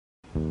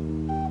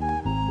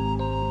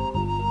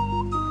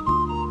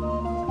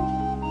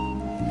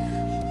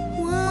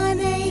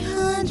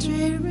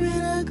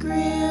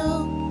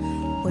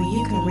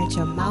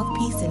rent your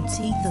mouthpiece and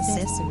teeth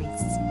accessories.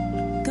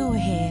 Go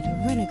ahead,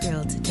 rent a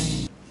grill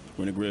today.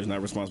 Rent a grill is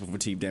not responsible for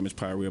teeth damage,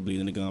 pyorrhea,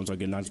 bleeding the gums, or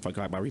getting knocked the fuck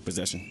out by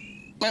repossession.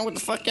 Man, what the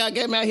fuck y'all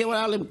got me out here with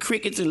all them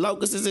crickets and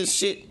locusts and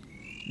shit?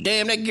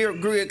 Damn, that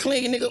grill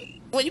clean, nigga.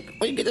 Where you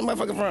get this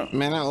motherfucker from?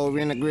 Man, I over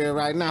in the grill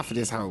right now for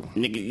this hoe.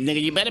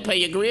 Nigga, you better pay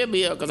your grill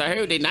bill, cause I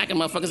heard they knocking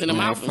motherfuckers in the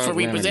mouth for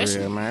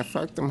repossession. Grill, man,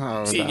 fuck them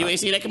hoes. See, you ain't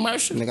see that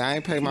commercial? Nigga, I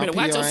ain't pay my PO,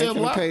 I ain't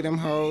finna pay them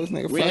hoes.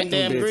 Nigga, fuck them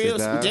damn bitches, grills,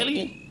 dog. I'm telling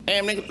you.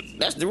 Damn, nigga,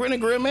 that's the rent a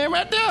grill man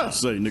right there.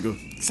 Say, nigga.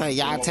 Say,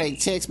 y'all take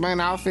checks, man,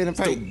 I'll finna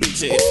pay.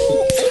 Bitch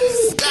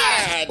ass.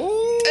 God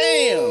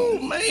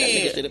damn, man. That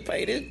nigga should have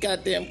paid this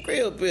goddamn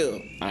grill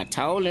bill. I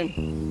told him.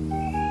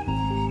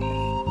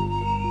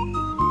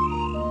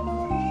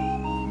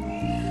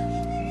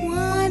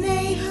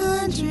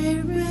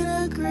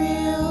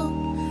 1-800-RENT-A-GRILL,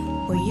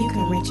 where you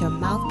can rent your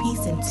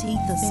mouthpiece and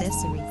teeth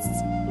accessories.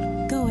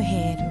 Go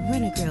ahead,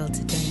 rent a grill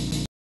today.